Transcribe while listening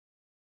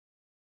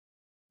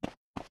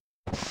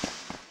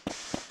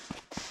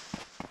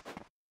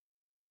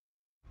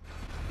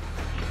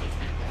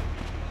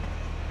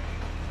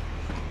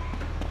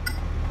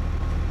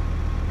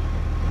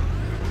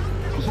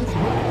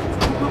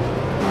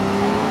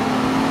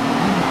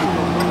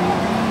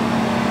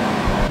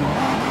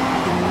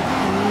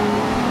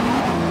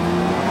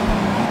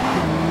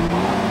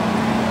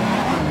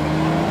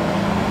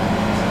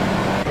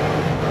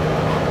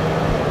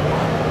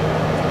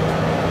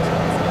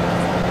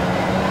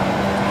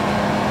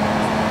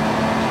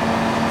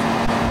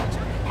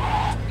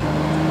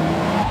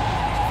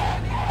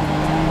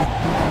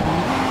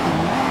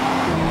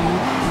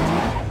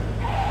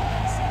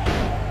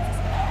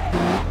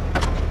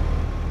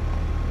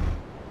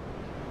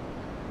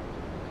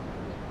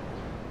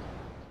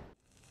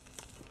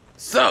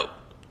So,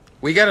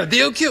 we got a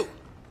deal, Q?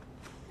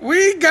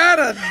 We got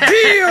a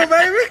deal,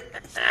 baby.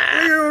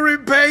 We'll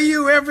repay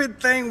you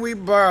everything we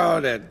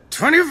borrowed at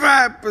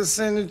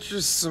 25%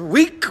 interest a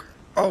week,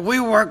 or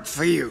we work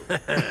for you.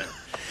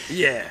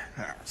 Yeah.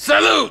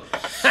 Salute!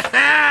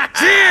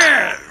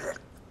 Cheers!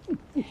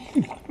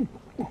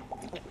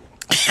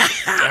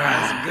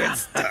 That's good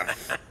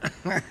stuff.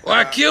 Or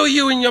I kill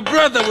you and your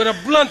brother with a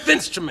blunt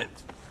instrument.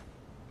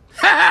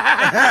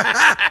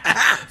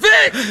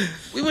 Vic!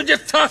 We were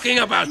just talking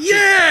about you.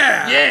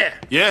 Yeah! Yeah.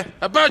 Yeah?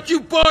 About you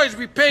boys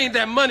repaying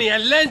that money I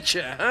lent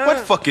you, huh? What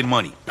fucking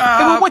money?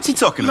 Hey, what's he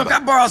talking Look, I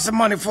about? borrowed some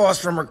money for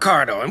us from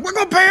Ricardo, and we're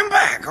gonna pay him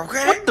back,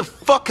 okay? What the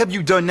fuck have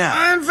you done now?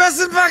 I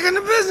invested back in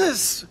the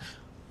business.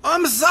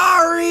 I'm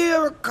sorry,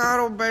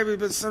 Ricardo, baby,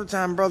 but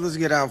sometimes brothers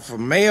get out for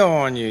mail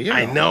on you, you know.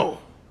 I know.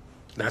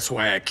 That's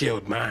why I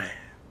killed mine.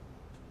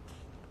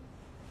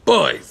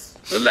 Boys,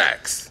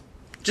 relax.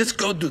 Just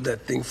go do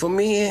that thing for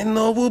me and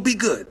all will be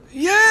good.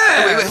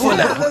 Yeah! Wait, hold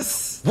on.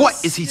 let's-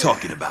 What is he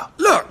talking about?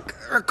 Look,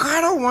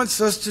 Ricardo wants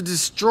us to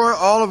destroy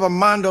all of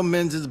Armando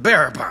Mendez's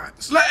bearer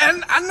bonds.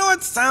 And I know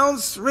it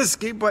sounds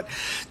risky, but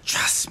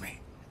trust me,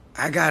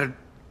 I got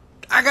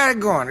it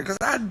going, because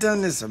I've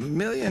done this a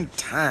million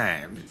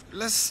times.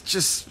 Let's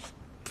just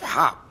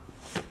pop,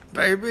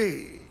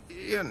 baby.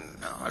 You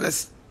know,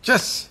 let's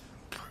just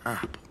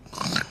pop.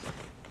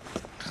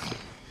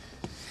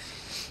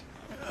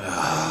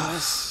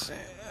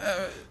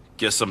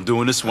 Guess I'm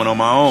doing this one on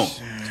my own.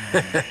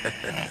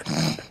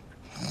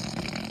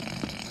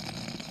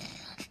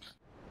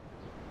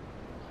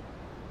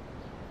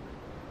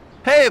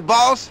 Hey,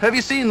 boss, have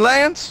you seen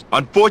Lance?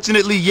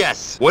 Unfortunately,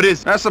 yes. What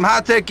is it? That's some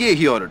high-tech gear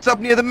he ordered. It's up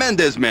near the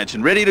Mendez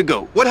mansion, ready to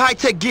go. What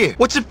high-tech gear?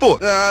 What's it for?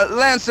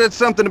 Lance said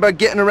something about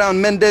getting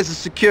around Mendez's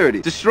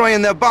security,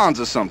 destroying their bonds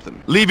or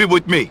something. Leave it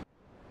with me.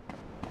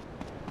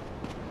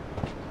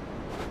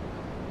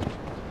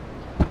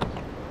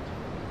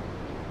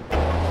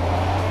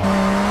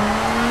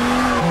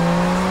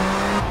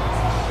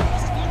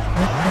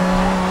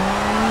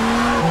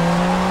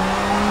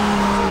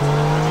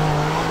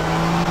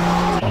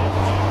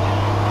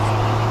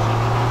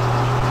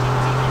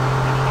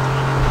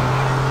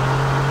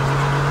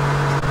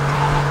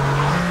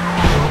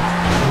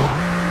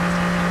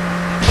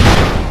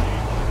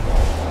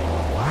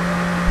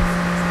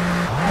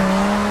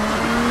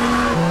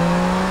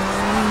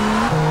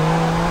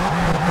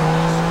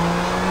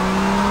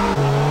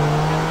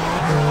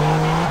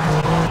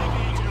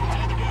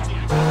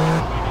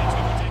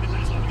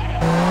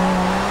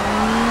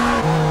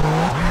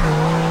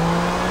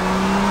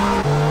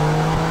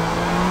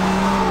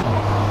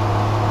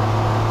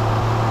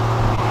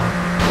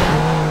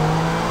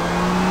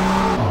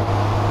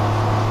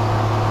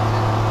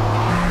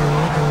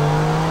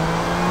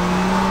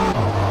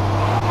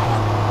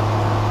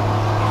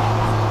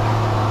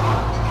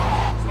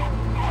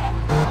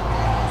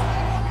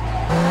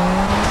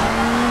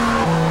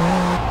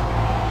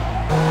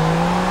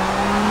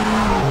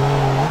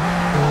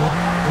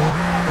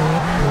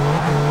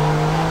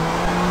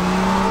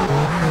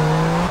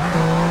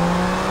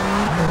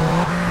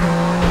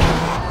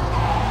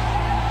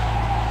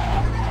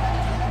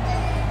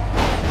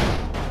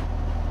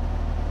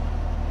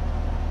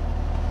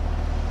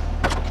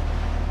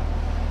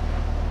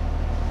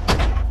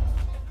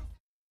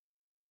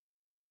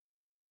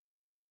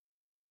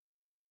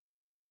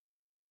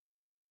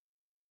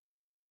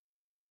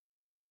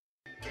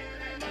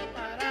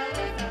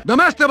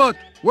 Domesтобото,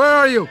 where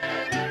are you?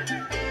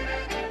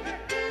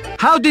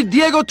 How did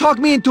Diego talk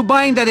me into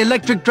buying that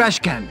electric trash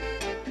can?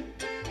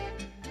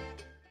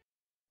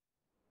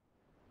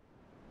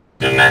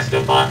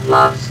 Domesтобото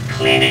loves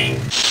cleaning.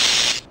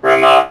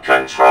 Remote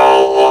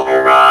control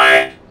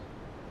override.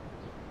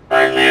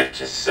 I live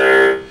to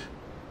serve.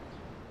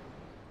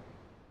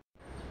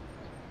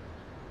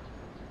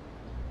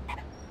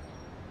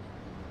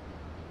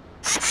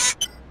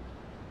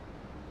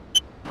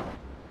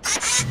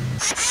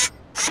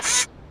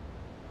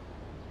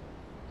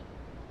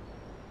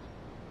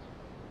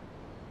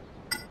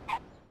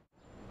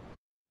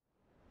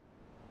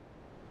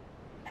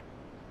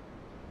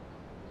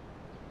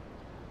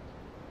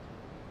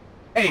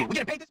 Hey, we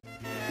gonna pay this?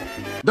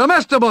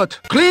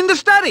 Domesтобото, clean the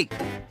study!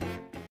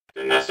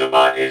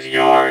 Domesтобото is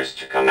yours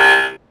to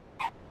command.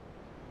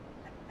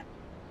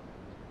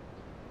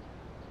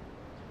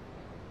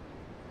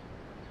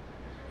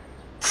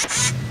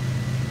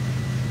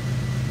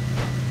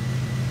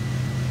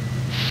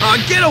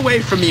 Get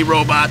away from me,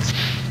 robots!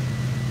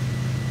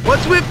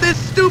 What's with this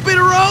stupid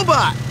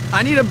robot?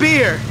 I need a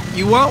beer.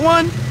 You want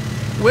one?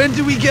 When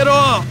do we get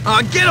off?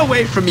 Get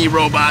away from me,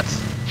 robots!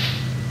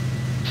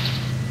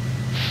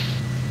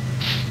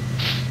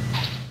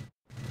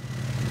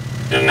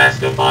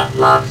 Domesтобото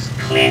loves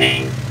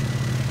cleaning.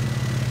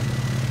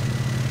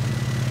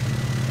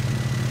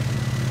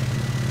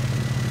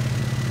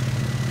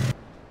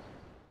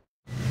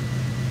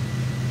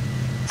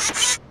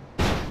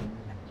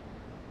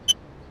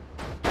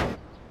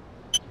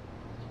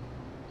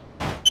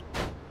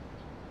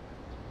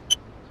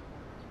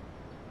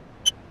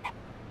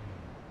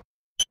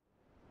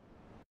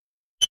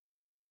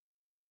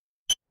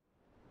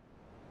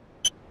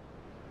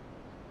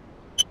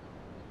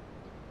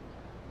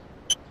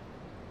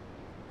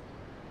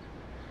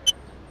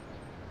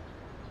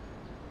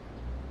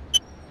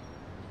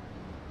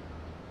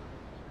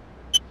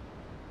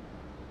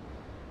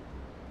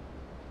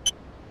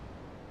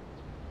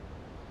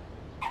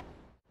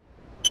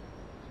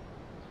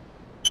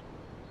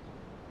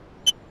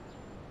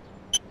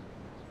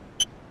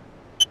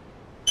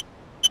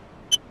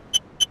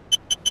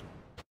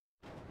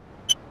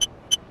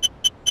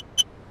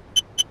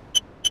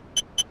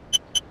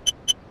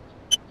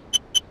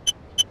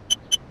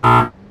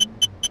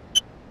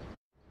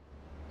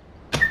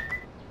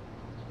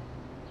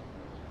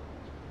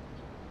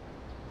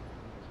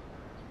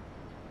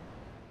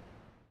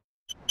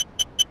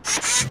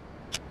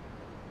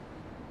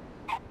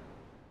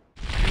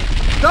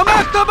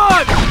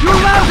 Domesтобото! You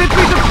lousy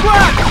piece of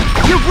crap!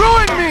 You've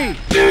ruined me!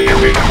 Do you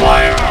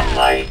require